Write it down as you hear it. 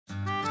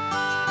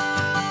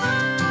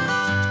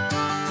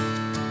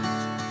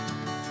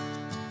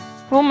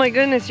Oh my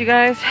goodness, you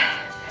guys.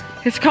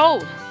 It's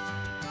cold.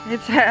 It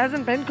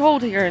hasn't been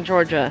cold here in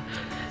Georgia.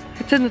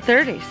 It's in the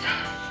 30s.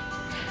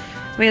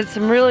 We had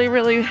some really,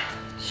 really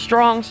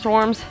strong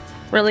storms,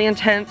 really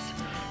intense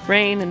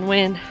rain and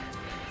wind,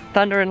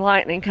 thunder and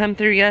lightning come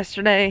through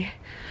yesterday.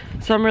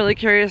 So I'm really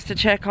curious to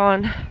check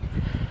on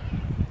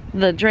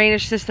the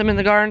drainage system in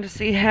the garden to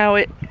see how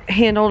it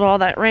handled all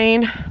that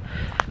rain.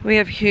 We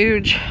have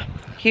huge,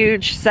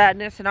 huge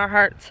sadness in our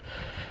hearts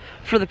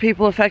for the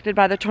people affected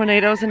by the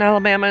tornadoes in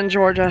Alabama and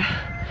Georgia.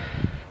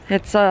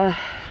 It's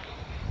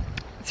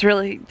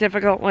really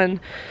difficult when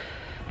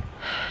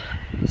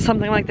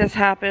something like this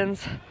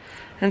happens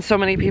and so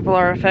many people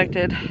are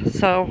affected.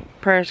 So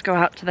prayers go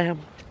out to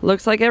them.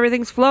 Looks like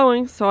everything's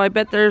flowing, so I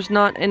bet there's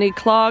not any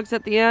clogs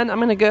at the end. I'm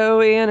gonna go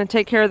in and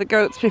take care of the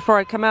goats before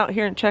I come out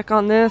here and check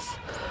on this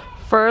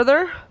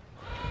further.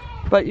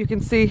 But you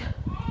can see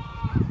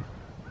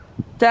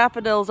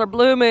daffodils are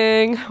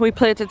blooming. We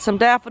planted some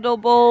daffodil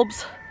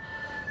bulbs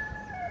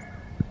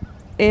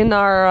in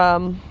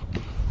our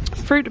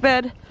fruit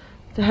bed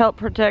to help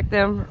protect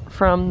them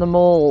from the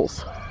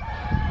moles.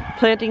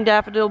 Planting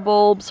daffodil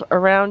bulbs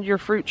around your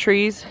fruit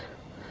trees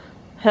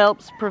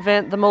helps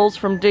prevent the moles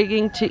from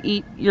digging to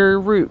eat your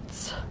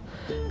roots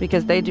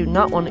because they do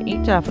not want to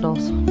eat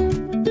daffodils.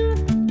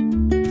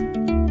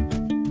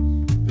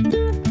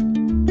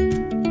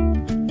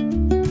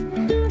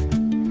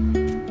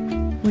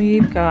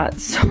 We've got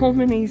so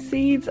many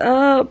seeds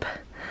up.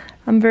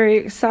 I'm very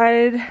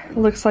excited.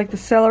 Looks like the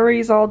celery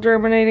is all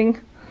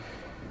germinating.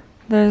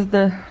 There's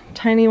the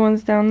tiny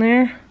ones down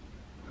there.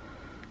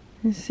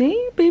 You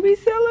see, baby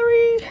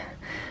celery.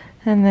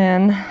 And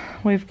then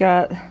we've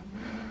got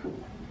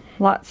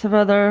lots of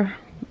other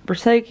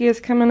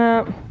brassicas coming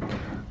up,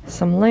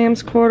 some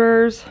lamb's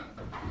quarters,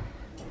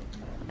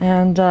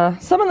 and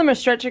some of them are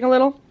stretching a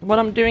little. What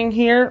I'm doing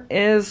here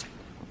is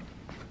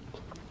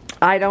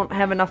I don't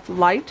have enough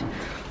light,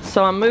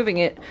 so I'm moving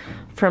it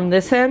from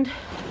this end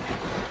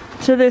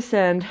to this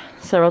end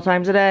several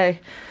times a day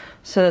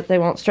so that they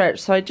won't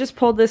stretch. So I just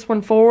pulled this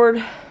one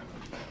forward,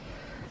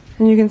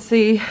 and you can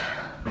see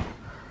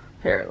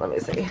here, let me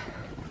see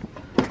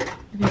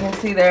if you can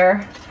see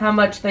there how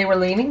much they were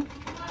leaning.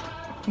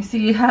 You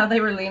see how they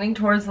were leaning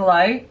towards the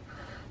light?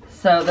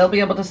 So they'll be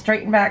able to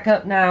straighten back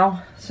up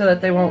now so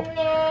that they won't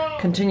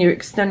continue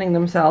extending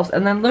themselves.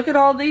 And then look at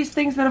all these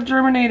things that have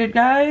germinated,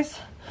 guys.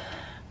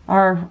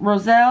 Our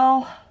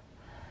roselle,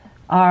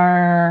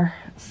 our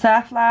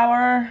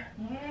safflower,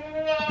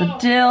 the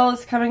dill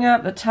is coming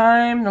up, the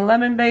thyme, the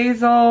lemon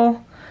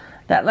basil.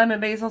 That lemon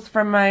basil's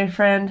from my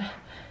friend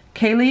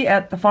Kaylee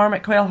at the farm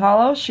at Quail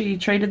Hollow. She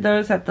traded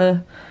those at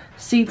the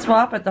seed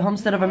swap at the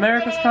Homestead of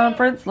America's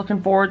conference.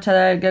 Looking forward to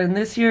that again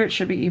this year. It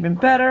should be even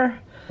better.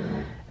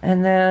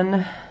 And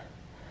then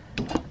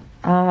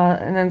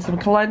some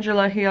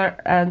calendula here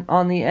and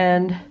on the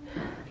end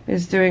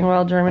is doing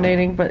well,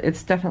 germinating, but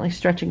it's definitely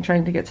stretching,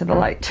 trying to get to the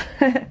light.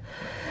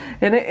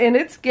 and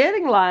it's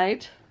getting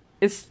light.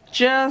 It's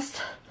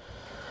just,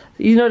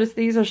 you notice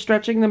these are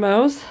stretching the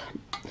most.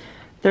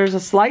 There's a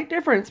slight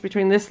difference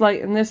between this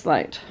light and this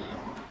light.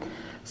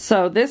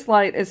 So this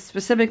light is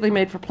specifically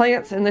made for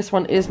plants and this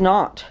one is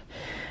not.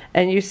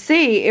 And you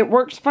see it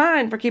works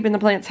fine for keeping the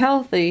plants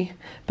healthy,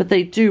 but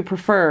they do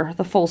prefer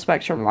the full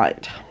spectrum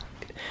light.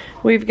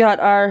 We've got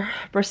our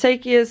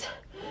brassicas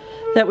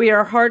that we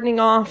are hardening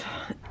off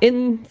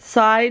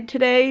inside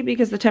today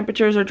because the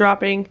temperatures are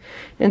dropping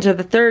into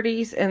the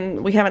 30s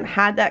and we haven't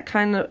had that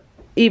kind of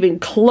even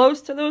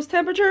close to those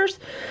temperatures.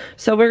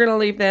 So we're gonna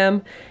leave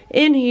them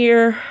in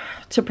here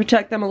to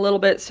protect them a little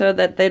bit so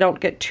that they don't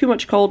get too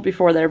much cold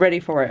before they're ready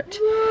for it.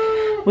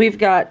 We've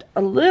got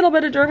a little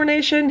bit of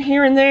germination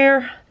here and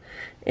there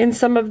in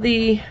some of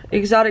the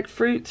exotic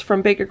fruits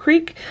from Baker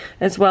Creek,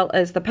 as well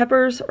as the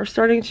peppers are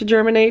starting to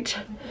germinate.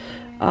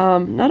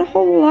 Not a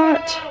whole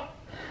lot.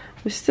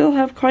 We still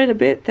have quite a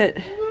bit that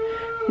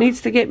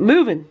needs to get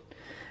moving.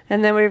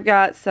 And then we've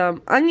got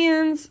some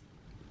onions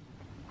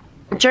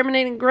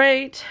germinating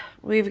great.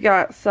 We've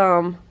got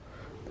some,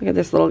 look at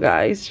this little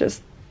guy, he's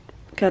just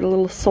got a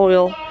little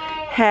soil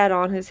hat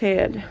on his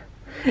head.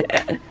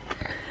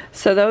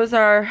 So those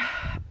are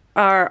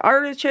our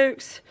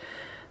artichokes.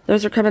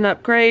 Those are coming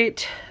up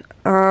great.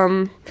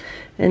 And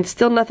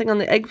still nothing on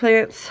the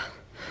eggplants.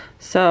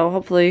 So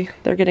hopefully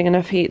they're getting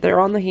enough heat. They're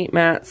on the heat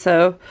mat,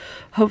 so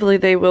hopefully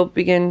they will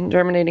begin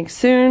germinating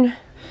soon.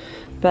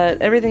 But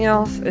everything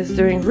else is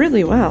doing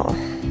really well.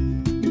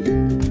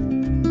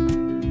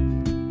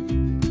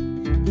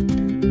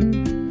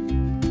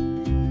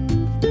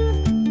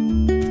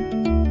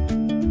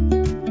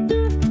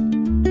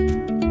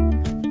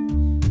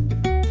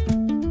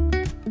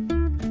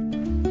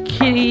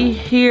 Kitty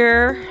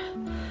here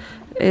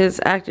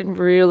is acting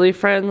really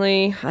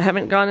friendly. I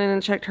haven't gone in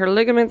and checked her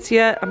ligaments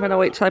yet. I'm gonna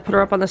wait till I put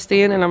her up on the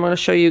stand and I'm gonna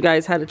show you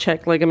guys how to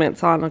check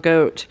ligaments on a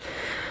goat.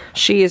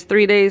 She is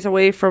 3 days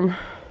away from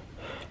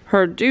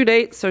her due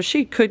date, so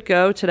she could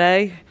go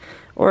today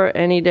or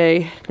any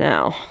day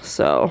now.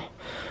 So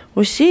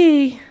we'll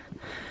see.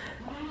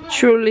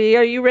 Truly,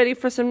 are you ready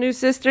for some new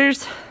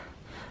sisters?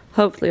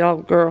 Hopefully all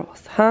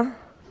girls, huh?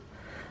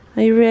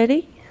 Are you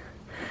ready?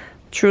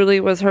 Truly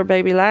was her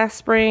baby last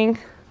spring.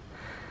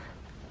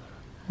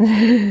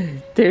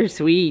 They're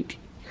sweet.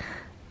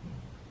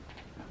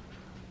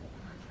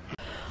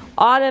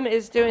 Autumn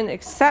is doing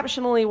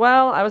exceptionally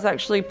well. I was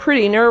actually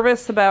pretty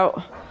nervous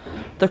about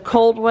the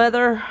cold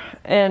weather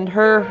and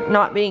her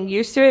not being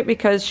used to it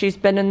because she's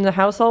been in the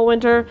house all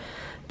winter.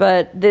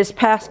 But this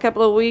past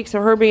couple of weeks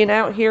of her being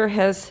out here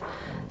has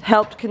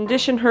helped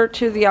condition her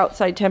to the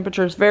outside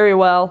temperatures very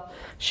well.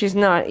 She's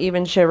not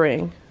even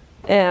shivering.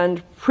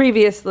 And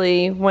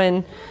previously,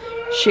 when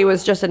she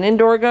was just an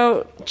indoor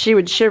goat, she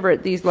would shiver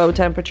at these low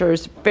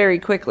temperatures very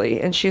quickly,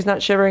 and she's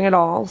not shivering at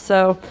all.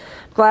 So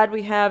glad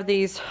we have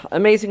these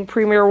amazing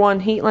Premier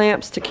One heat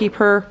lamps to keep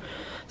her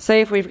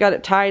safe. We've got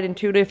it tied in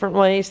 2 different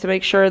ways to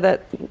make sure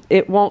that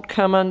it won't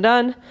come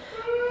undone.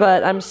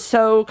 But I'm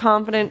so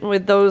confident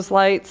with those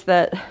lights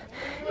that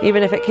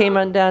even if it came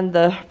undone,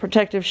 the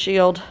protective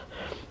shield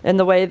and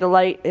the way the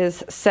light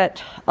is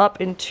set up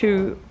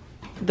into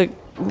the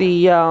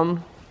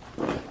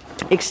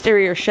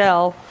exterior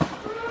shell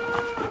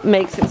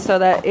makes it so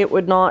that it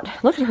would not.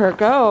 Look at her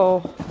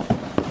go.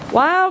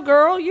 Wow,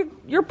 girl,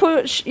 you're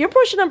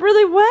pushing up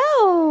really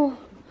well.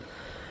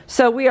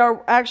 So we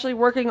are actually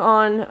working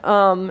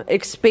on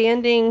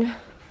expanding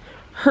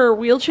her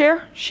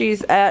wheelchair.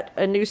 She's at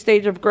a new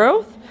stage of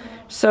growth,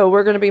 so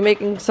we're going to be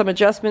making some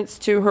adjustments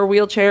to her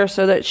wheelchair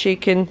so that she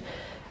can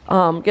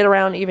get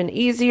around even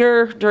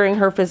easier during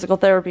her physical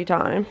therapy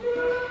time.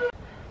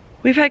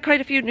 We've had quite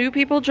a few new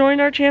people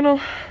join our channel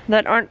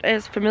that aren't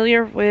as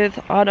familiar with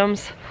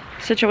Autumn's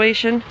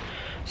situation,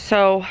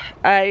 so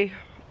I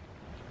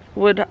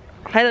would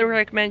highly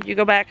recommend you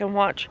go back and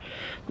watch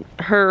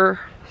her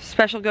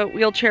special goat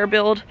wheelchair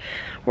build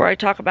where I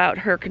talk about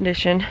her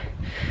condition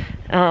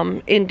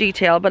in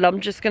detail. But I'm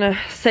just gonna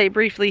say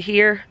briefly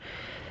here,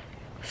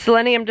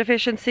 selenium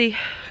deficiency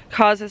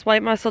causes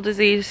white muscle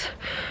disease.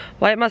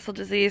 White muscle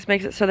disease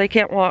makes it so they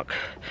can't walk.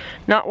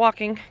 Not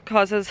walking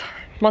causes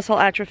muscle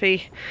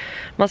atrophy.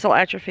 Muscle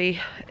atrophy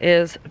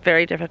is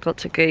very difficult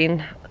to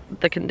gain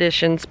the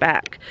conditions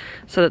back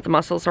so that the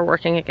muscles are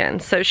working again.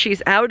 So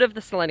she's out of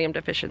the selenium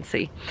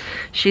deficiency.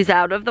 She's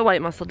out of the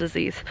white muscle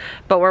disease,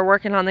 but we're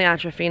working on the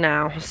atrophy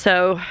now.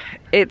 So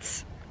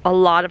it's a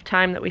lot of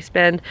time that we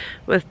spend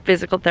with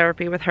physical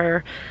therapy with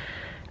her.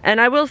 And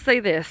I will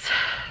say this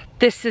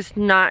is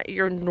not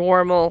your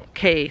normal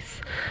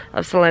case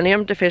of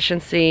selenium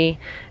deficiency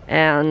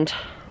and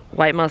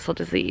white muscle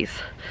disease.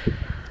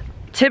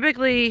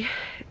 Typically,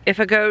 if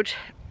a goat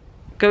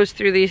goes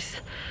through these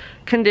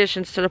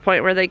conditions to the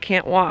point where they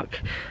can't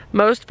walk,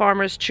 most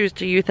farmers choose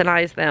to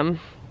euthanize them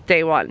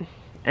day one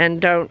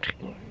and don't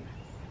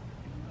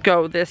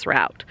go this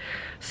route.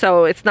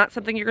 So it's not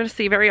something you're going to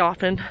see very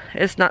often.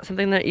 It's not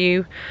something that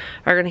you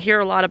are going to hear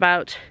a lot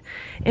about,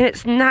 and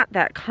it's not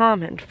that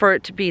common for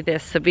it to be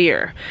this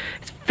severe.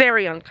 It's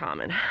very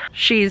uncommon.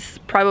 She's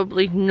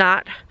probably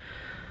not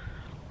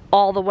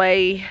all the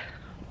way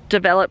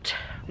developed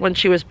when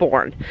she was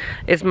born,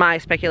 is my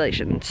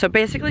speculation. So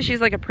basically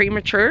she's like a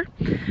premature,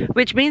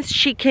 which means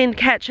she can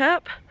catch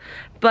up,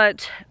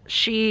 but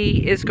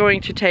she is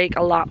going to take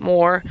a lot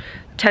more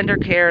tender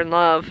care and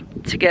love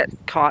to get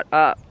caught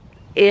up,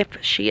 if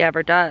she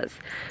ever does.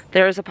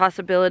 There is a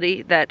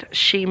possibility that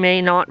she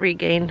may not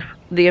regain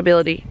the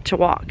ability to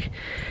walk.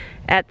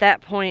 At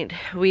that point,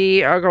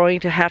 we are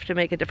going to have to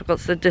make a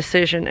difficult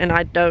decision, and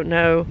I don't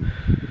know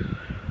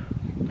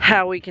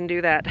how we can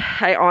do that.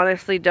 I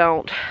honestly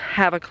don't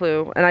have a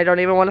clue, and I don't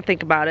even want to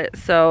think about it.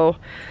 So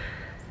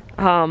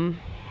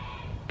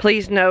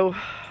please know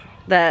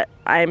that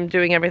I'm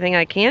doing everything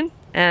I can,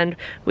 and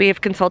we have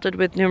consulted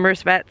with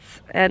numerous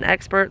vets and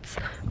experts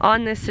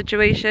on this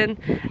situation,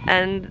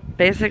 and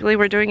basically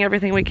we're doing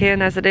everything we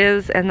can as it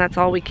is, and that's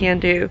all we can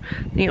do.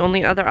 The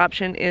only other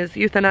option is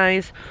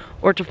euthanize,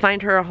 or to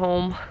find her a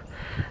home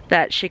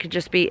that she could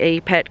just be a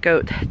pet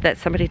goat that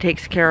somebody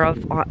takes care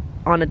of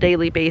on a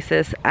daily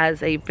basis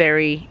as a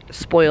very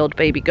spoiled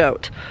baby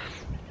goat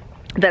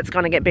that's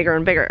going to get bigger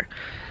and bigger.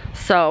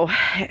 So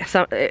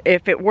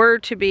if it were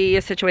to be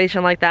a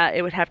situation like that,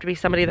 it would have to be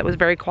somebody that was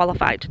very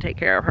qualified to take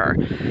care of her.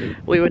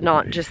 We would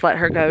not just let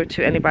her go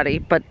to anybody,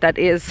 but that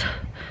is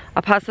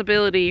a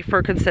possibility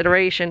for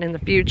consideration in the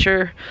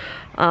future.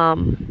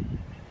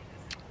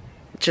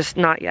 Just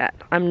not yet.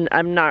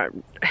 I'm not.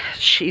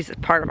 She's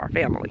part of our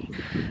family,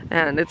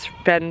 and it's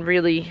been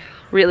really,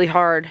 really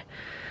hard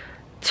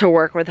to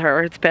work with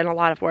her. It's been a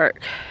lot of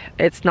work.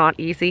 It's not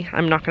easy.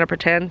 I'm not going to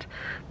pretend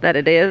that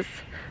it is,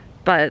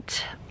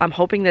 but I'm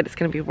hoping that it's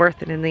going to be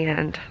worth it in the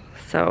end.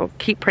 So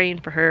keep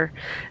praying for her,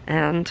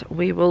 and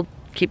we will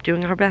keep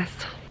doing our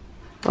best.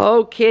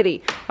 Oh,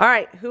 kitty. All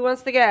right, who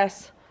wants to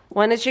guess?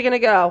 When is she going to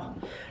go?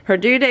 Her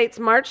due date's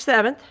March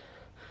 7th.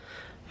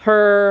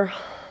 Her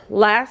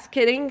last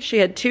kidding, she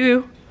had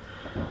 2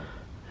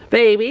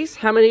 babies.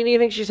 How many do you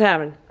think she's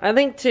having? I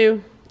think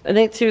 2. I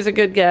think 2 is a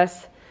good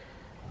guess.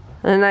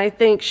 And I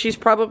think she's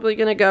probably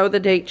going to go the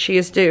date she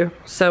is due.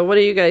 So what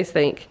do you guys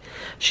think?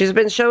 She's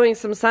been showing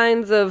some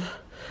signs of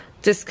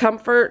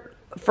discomfort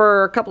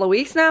for a couple of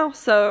weeks now,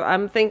 so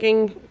I'm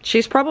thinking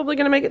she's probably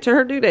gonna make it to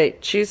her due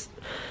date. She's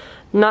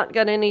not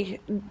got any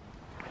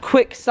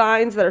quick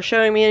signs that are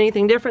showing me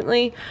anything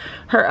differently.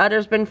 Her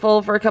udder's been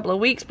full for a couple of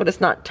weeks, but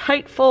it's not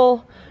tight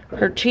full.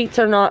 Her teats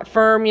are not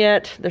firm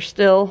yet. They're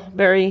still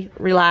very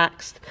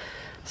relaxed.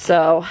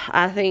 So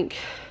I think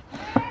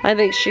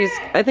she's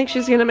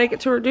gonna make it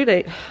to her due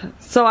date.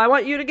 So I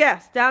want you to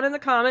guess down in the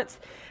comments,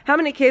 how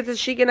many kids is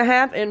she gonna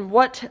have and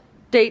what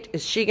date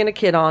is she gonna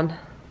kid on?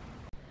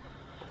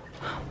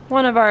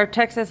 One of our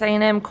Texas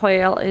A&M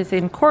quail is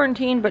in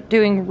quarantine, but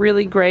doing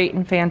really great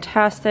and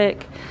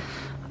fantastic.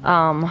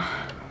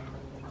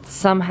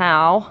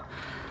 Somehow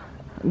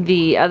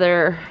the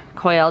other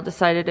quail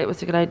decided it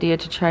was a good idea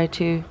to try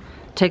to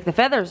take the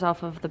feathers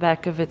off of the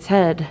back of its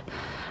head.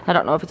 I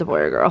don't know if it's a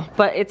boy or girl,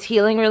 but it's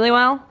healing really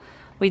well.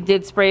 We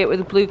did spray it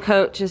with blue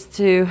coat just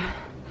to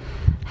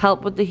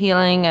help with the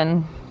healing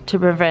and to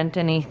prevent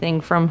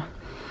anything from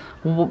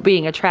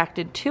being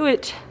attracted to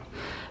it.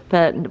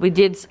 But we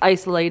did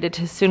isolate it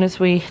as soon as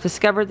we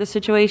discovered the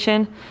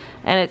situation,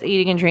 and it's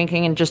eating and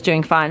drinking and just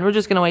doing fine. We're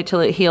just gonna wait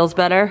till it heals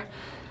better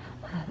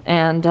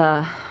and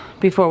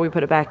before we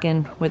put it back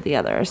in with the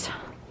others.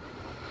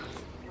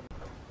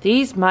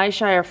 These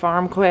Myshire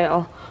farm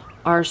quail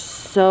are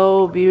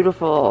so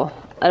beautiful.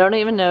 I don't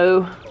even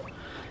know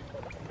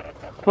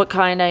what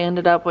kind I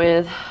ended up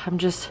with.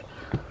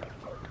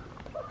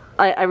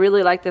 I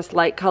really like this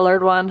light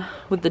colored one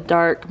with the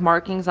dark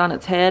markings on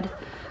its head.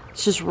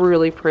 It's just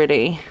really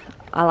pretty.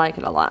 I like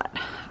it a lot.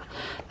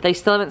 They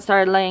still haven't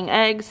started laying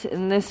eggs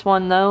in this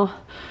one though.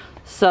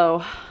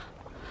 So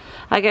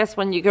I guess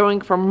when you're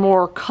going for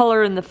more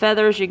color in the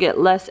feathers, you get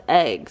less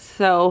eggs.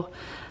 So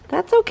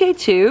that's okay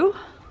too.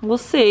 We'll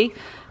see.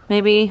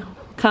 Maybe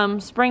come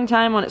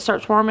springtime when it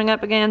starts warming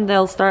up again,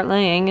 they'll start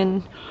laying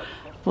and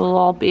we'll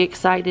all be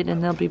excited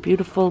and there'll be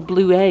beautiful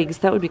blue eggs.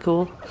 That would be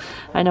cool.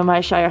 I know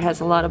Myshire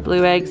has a lot of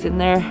blue eggs in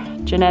their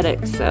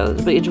genetics, so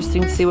it'll be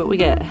interesting to see what we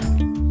get. I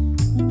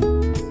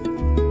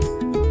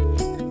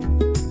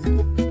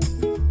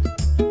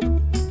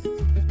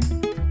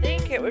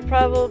think it would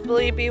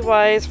probably be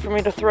wise for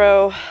me to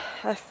throw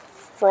a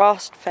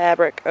frost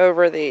fabric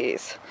over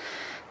these.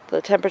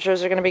 The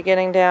temperatures are going to be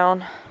getting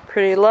down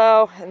pretty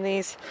low, and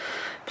these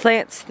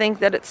plants think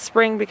that it's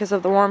spring because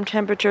of the warm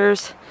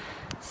temperatures.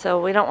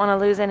 So we don't want to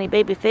lose any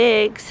baby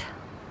figs.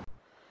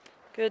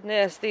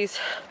 Goodness, these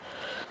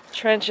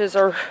trenches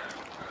are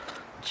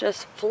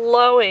just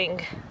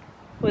flowing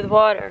with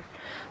water.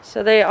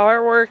 So they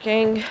are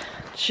working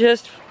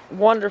just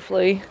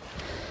wonderfully.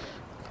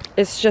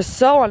 It's just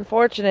so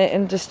unfortunate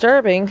and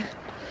disturbing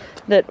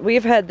that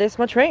we've had this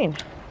much rain.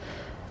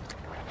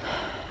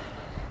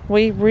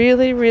 We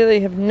really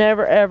have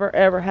never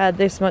ever had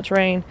this much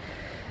rain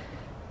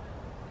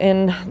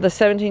in the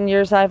 17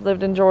 years I've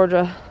lived in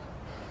Georgia.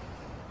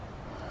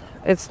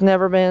 It's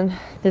never been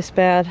this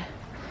bad.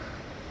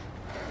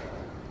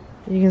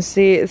 You can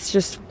see it's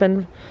just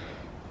been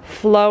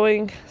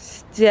flowing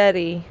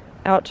steady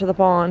out to the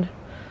pond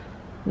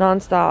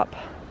non-stop.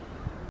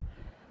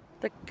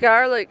 The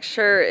garlic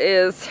sure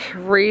is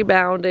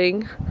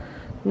rebounding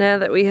now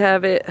that we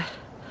have it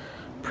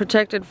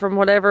protected from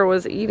whatever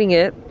was eating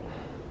it.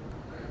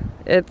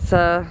 It's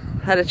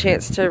had a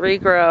chance to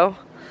regrow,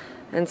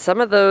 and some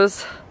of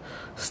those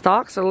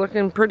stalks are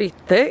looking pretty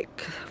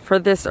thick for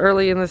this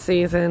early in the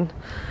season.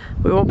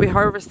 We won't be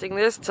harvesting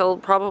this till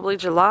probably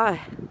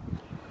July.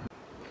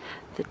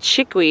 The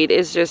chickweed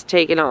is just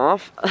taking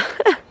off.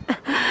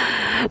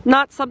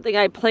 Not something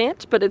I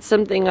plant, but it's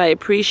something I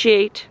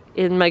appreciate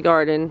in my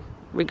garden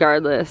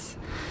regardless.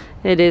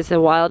 It is a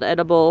wild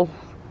edible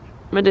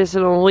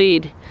medicinal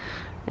weed,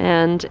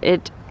 and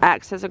it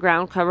acts as a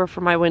ground cover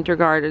for my winter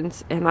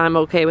gardens, and I'm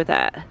okay with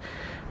that.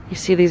 You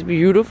see these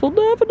beautiful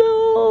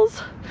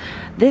daffodils.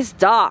 This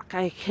dock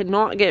I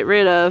cannot get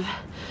rid of.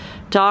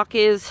 Dock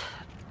is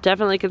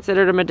definitely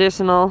considered a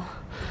medicinal,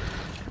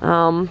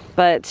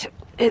 but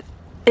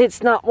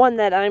it's not one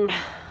that I'm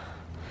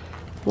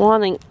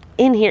wanting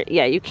in here.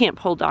 Yeah, you can't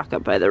pull dock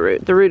up by the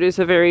root. The root is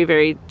a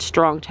very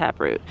strong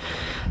taproot.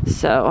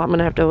 So I'm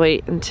gonna have to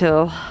wait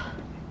until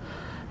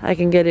I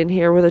can get in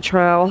here with a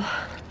trowel.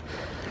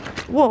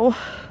 Whoa.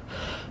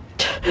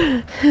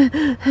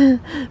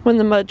 When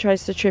the mud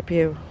tries to trip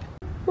you.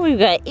 We've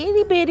got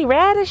itty bitty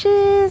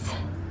radishes.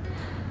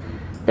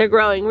 They're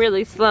growing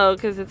really slow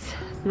because it's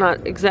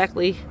not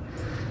exactly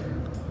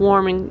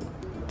warm and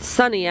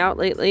sunny out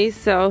lately,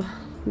 so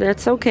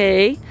that's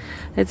okay.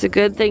 It's a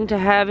good thing to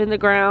have in the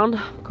ground,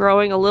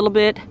 growing a little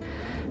bit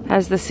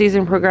as the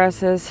season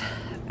progresses.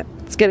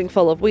 It's getting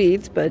full of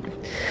weeds, but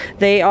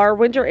they are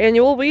winter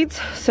annual weeds,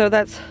 so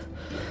that's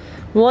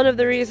one of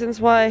the reasons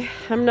why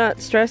I'm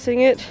not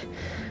stressing it,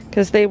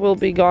 because they will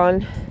be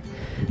gone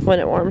when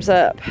it warms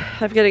up.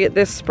 I've got to get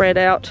this spread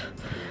out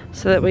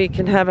so that we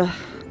can have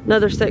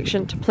another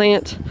section to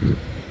plant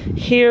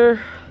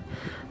here.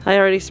 I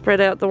already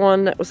spread out the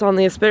one that was on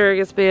the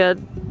asparagus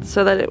bed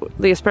so that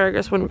the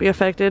asparagus wouldn't be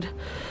affected.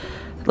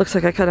 It looks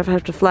like I kind of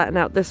have to flatten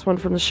out this one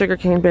from the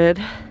sugarcane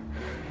bed.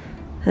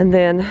 And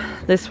then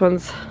this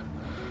one's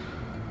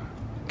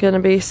gonna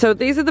be. So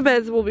these are the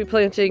beds we'll be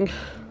planting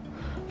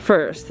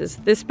first. Is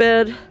this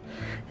bed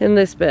and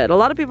this bed. A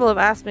lot of people have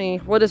asked me,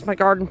 what is my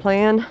garden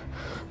plan?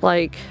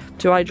 Like,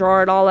 do I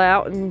draw it all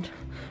out? And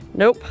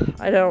nope,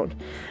 I don't.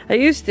 I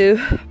used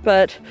to,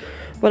 but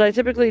what I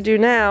typically do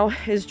now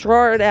is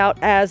draw it out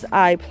as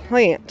I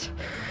plant,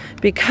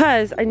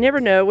 because I never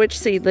know which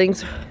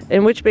seedlings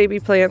and which baby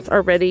plants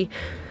are ready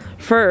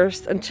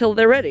first until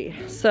they're ready.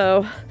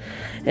 So,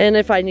 and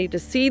if I need to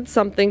seed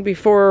something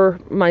before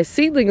my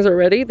seedlings are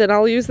ready, then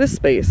I'll use this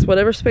space.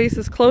 Whatever space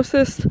is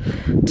closest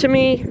to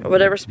me,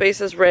 whatever space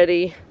is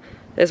ready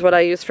is what I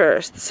use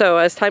first. So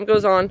as time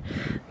goes on,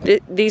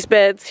 these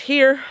beds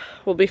here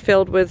will be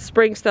filled with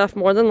spring stuff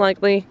more than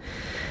likely.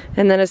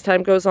 And then as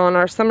time goes on,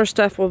 our summer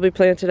stuff will be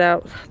planted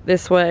out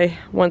this way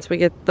once we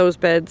get those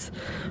beds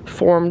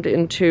formed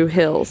into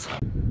hills.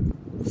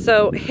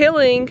 So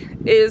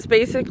hilling is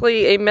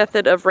basically a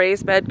method of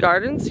raised bed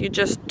gardens. You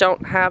just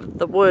don't have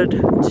the wood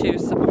to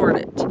support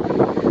it.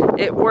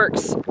 It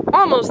works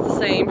almost the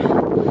same,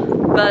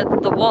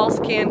 but the walls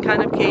can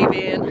kind of cave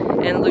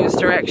in and lose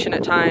direction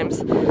at times,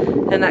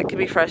 and that can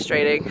be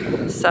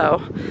frustrating.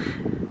 So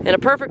in a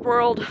perfect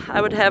world,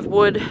 I would have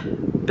wood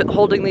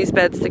holding these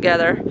beds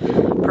together,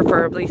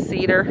 preferably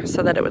cedar,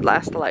 so that it would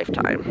last a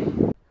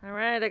lifetime. All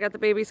right, I got the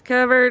babies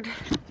covered.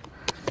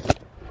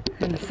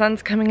 And the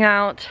sun's coming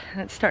out,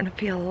 and it's starting to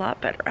feel a lot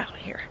better out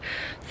here.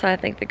 So I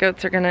think the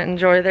goats are gonna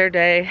enjoy their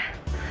day.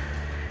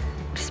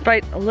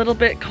 Despite a little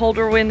bit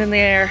colder wind in the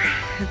air,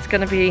 it's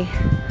gonna be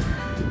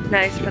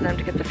nice for them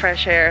to get the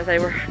fresh air. They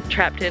were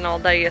trapped in all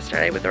day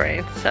yesterday with the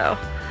rain. So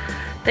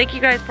thank you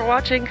guys for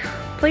watching.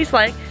 Please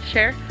like,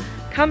 share,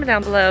 comment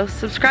down below,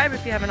 subscribe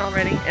if you haven't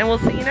already, and we'll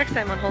see you next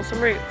time on Wholesome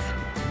Roots.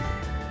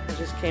 I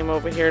just came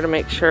over here to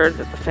make sure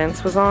that the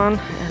fence was on,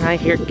 and I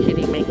hear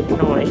Kitty making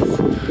noise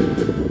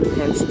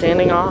and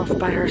standing off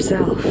by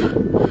herself.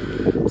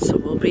 So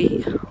we'll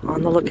be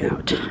on the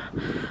lookout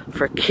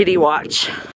for Kitty watch.